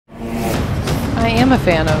am a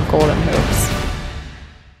fan of golden hoops.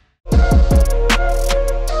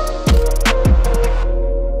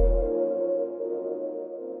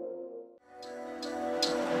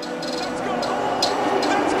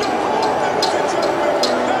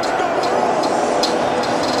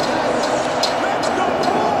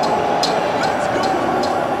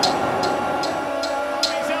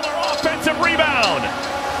 Rebound.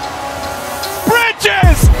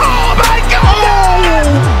 Bridges! Oh my God!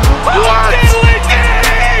 What?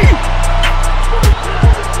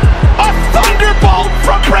 A thunderbolt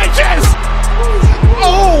from Bridges!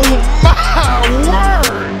 Oh my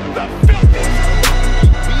word! The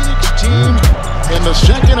Phoenix team in the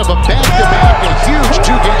second of a back-to-back, a huge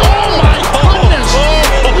two-game. Oh my goodness!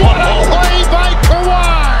 What a play by Kawhi!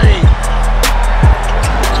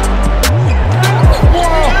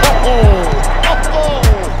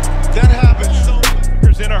 That happens.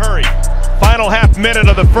 In a hurry. Final half minute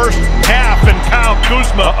of the first half, and Kyle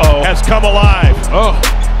Kuzma has come alive.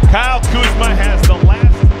 Kyle Kuzma has the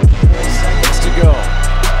last seconds to go.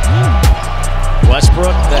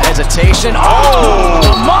 Westbrook, the hesitation. Oh!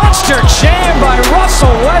 The monster jam by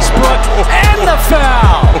Russell Westbrook and the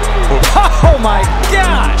foul. Oh my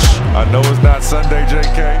gosh! I know it's not Sunday,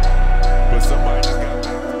 JK, but somebody just got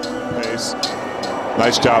pace.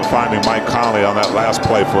 Nice job finding Mike Conley on that last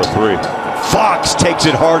play for a three. Fox takes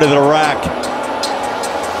it hard to the rack.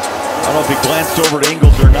 I don't know if he glanced over to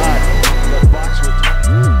Ingles or not.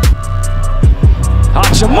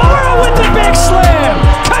 Hachimura with the big slam.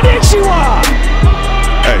 Konnichiwa.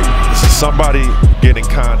 Hey, this is somebody getting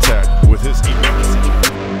contact with his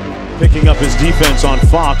picking up his defense on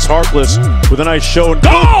Fox. Harkless with a nice show. And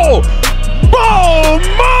go! Boom!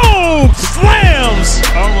 Move! Slams!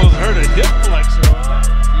 Almost hurt a hip flexor.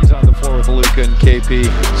 He's on the floor with Luka and KP.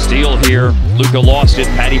 Steal here. Luka lost it.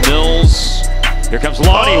 Patty Mills. Here comes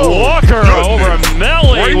Lonnie Walker over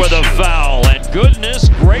Melly with a foul. And goodness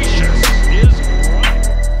gracious.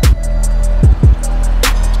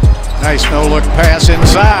 Nice no-look pass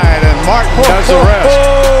inside, and Martin does the rest.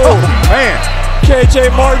 Oh, man. KJ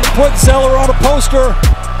Martin put Zeller on a poster.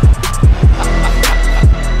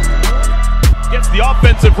 Gets the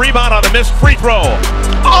offensive rebound on a missed free throw.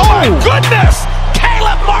 Oh my goodness!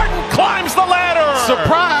 Caleb Martin climbs the ladder!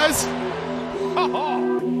 Surprise!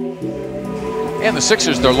 And the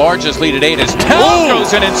Sixers, their largest lead at 8, as Town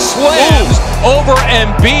goes in and slams over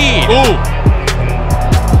Embiid.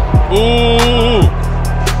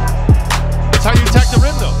 That's how you attack the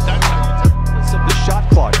rim, though. That's how you attack the shot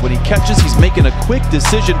clock. When he catches, he's making a quick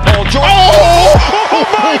decision. Paul George. Oh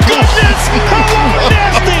my goodness! How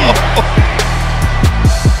nasty!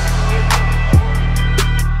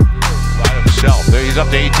 Right of himself. There he's up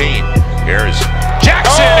to 18. Here's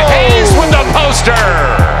Jackson Hayes with the poster.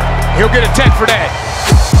 He'll get a tech for that.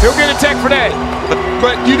 He'll get a tech for that.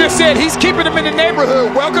 But you just said he's keeping him in the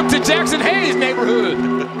neighborhood. Welcome to Jackson Hayes' neighborhood.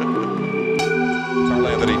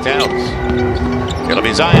 Anthony Towns. It'll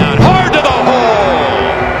be Zion. Hard to the hole.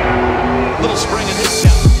 Little spring in his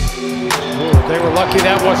step. They were lucky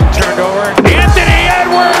that wasn't turned over. Anthony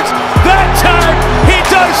Edwards. That time he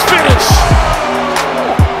does finish.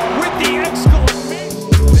 With the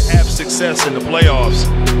exclamation. To have success in the playoffs,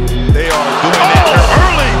 they are doing that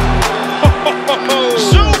early.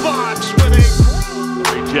 Zubats with a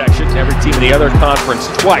rejection to every team in the other conference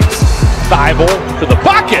twice. Thibault to the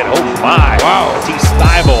bucket. Oh my. Wow.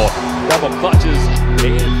 Thibault double clutches.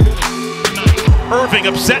 Irving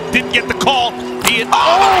upset, didn't get the call. He had,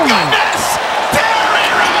 oh my goodness! Terry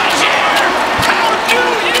Rozier! How do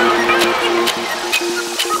you?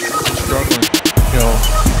 Struggling, you know,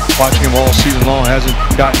 watching him all season long, hasn't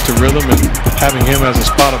gotten to rhythm, and having him as a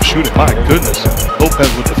spot-up shooter. My goodness, Lopez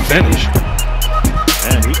with the finish.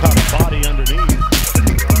 And he caught a body underneath.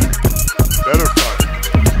 Better fight.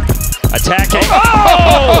 Attacking.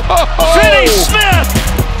 Oh! Finney Smith!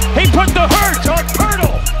 He put the hurt on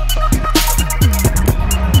Pirtle.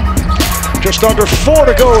 Just under 4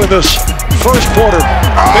 to go in this first quarter.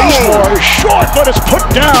 Baseball is short, but it's put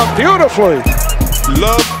down beautifully.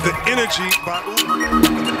 Love the energy by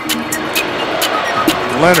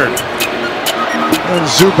Leonard. And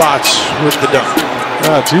Zubats with the dunk.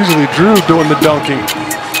 It's usually Drew doing the dunking.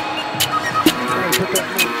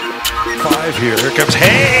 5 here. Here comes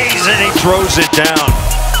Hayes, and he throws it down.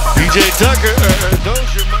 PJ Tucker,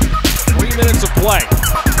 3 minutes of play.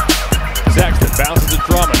 Sexton bounces to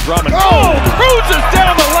Drummond. Drummond cruises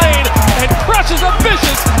down the lane and crushes a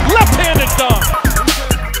vicious left-handed dunk.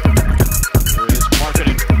 There is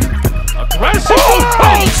Marketing. Aggressive.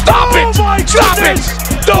 Stop it! Stop it!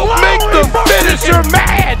 Don't make the finisher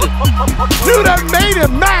mad! You done made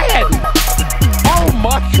him mad! Oh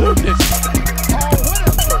my goodness.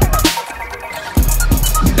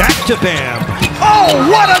 to Bam. Oh,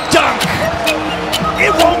 what a dunk!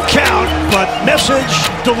 It won't count, but message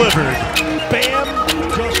delivered. Bam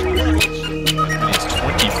just It's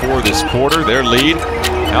 24 this quarter, their lead.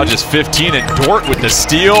 Now just 15, and Dort with the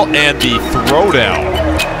steal and the throwdown.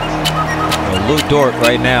 Lou Dort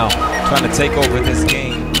right now trying to take over this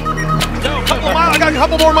game. I got a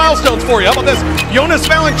couple more milestones for you. How about this? Jonas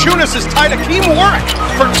Valanciunas has tied Akeem Warwick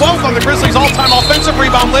for 12th on the Grizzlies' all-time offensive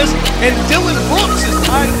rebound list, and Dylan Brooks has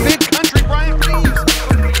tied Big Country Brian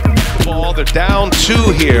Reeves. Ball, they're down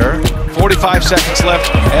 2 here. 45 seconds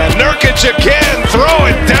left, and Nurkic again, throw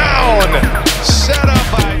it down. Set up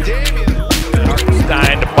by Damian.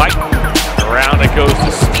 Hartenstein to bite. Around it goes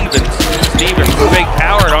to Stevens. Stevens big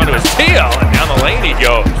powered onto his heel, and down the lane he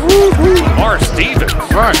goes. Mar Stevens.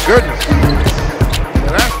 My goodness.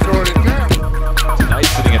 That's throwing it down.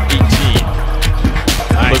 Nice sitting at 18.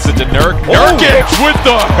 Nice. Listen to Nurkic with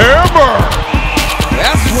the hammer.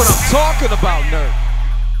 That's what I'm talking about, Nurk.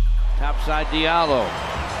 Topside Diallo.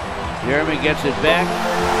 Jeremy gets it back.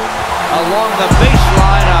 Along the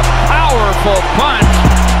baseline, a powerful punch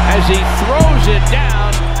as he throws it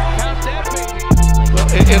down. Count that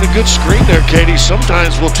baby. And a good screen there, Katie.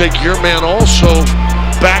 Sometimes we'll take your man also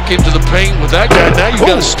back into the paint with that guy. Now you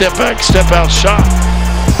got a step back, step out shot.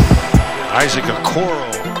 Isaac Okoro.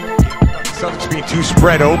 Celtics being too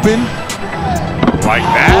spread open. Like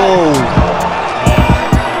that.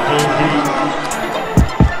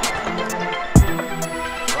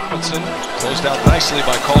 Robinson closed out nicely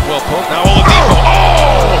by Caldwell Pope. Now Oladipo.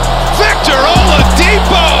 Oh! Victor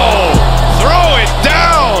Oladipo! Throw it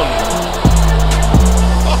down!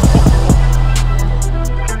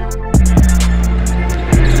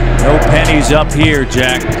 No pennies up here,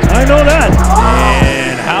 Jack. I know that.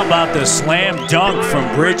 And how about the slam dunk from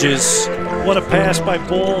Bridges? What a pass by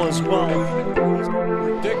Ball as well.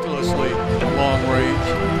 Ridiculously long range.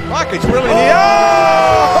 Rockets really need. Oh!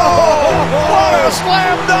 What a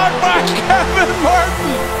slam dunk by Kevin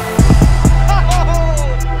Martin!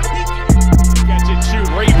 Catch and shoot,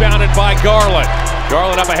 rebounded by Garland.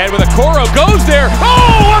 Garland up ahead with Okoro, goes there.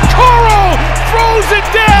 Oh, Okoro throws it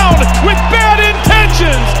down with bad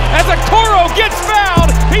intentions. As Okoro gets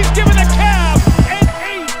fouled, he's given a Cavs an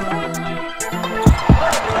 8.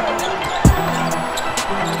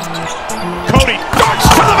 Cody darts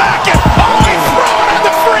to the back and he throw it on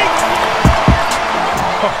the freak.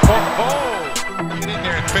 Get in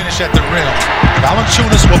there and finish at the rim.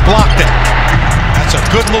 Valanciunas will block that. That's a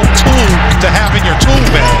good little tool to have in your tool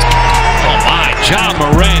bag. Oh my, John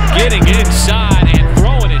Morant getting inside and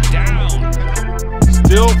throwing it down.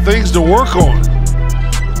 Still things to work on.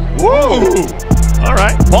 Woo! All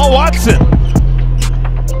right, Paul Watson.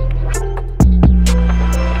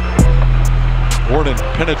 Gordon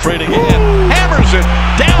penetrating in, hammers it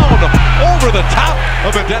down over the top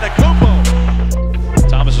of Antetokounmpo.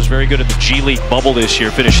 Thomas was very good in the G League bubble this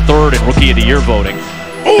year, finished 3rd in Rookie of the Year voting.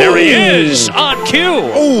 Ooh. There he is on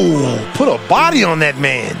cue. Ooh, put a body on that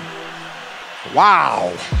man.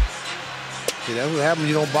 Wow. See, that's what happens when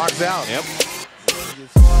you don't box out. Yep.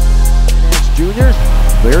 Junior.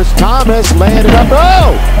 There's Thomas laying it up.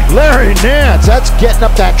 Oh, Larry Nance. That's getting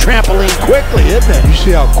up that trampoline quickly, isn't it? You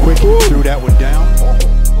see how quick he threw that one down?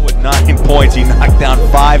 With 9 points, he knocked down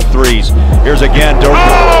 5 threes. Here's again. Oh,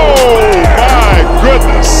 my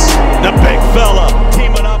goodness. The big fella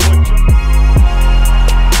teaming up with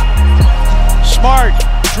Smart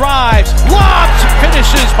drives, lobs,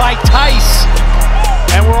 finishes by Tice.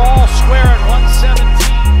 And we're all square at 117.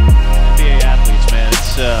 NBA athletes, man,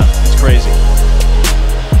 it's crazy.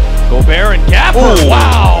 Gobert and Gapper. Ooh.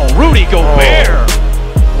 Wow, Rudy Gobert.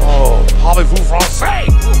 Oh, parlez-vous français?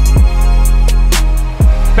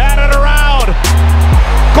 Batted around.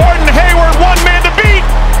 Gordon Hayward, one man to beat.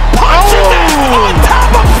 Punches it on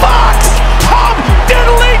top of Fox. Tom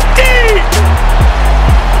Diddley D.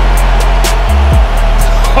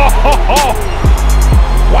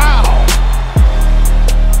 Wow.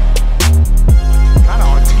 Kind of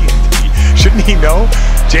on TNT. Shouldn't he know?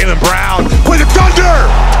 Jaylen Brown with a thunder.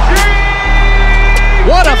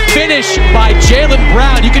 What a finish by Jaylen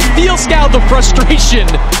Brown. You can feel, Scout, the frustration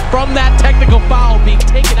from that technical foul being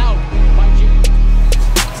taken out by Jaylen.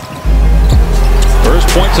 First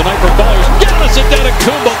point tonight for Ballers. Giannis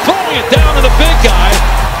Antetokounmpo throwing it down to the big guy.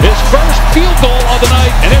 His first field goal of the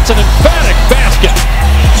night, and it's an emphatic basket.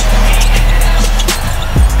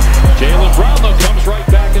 Jaylen Brown,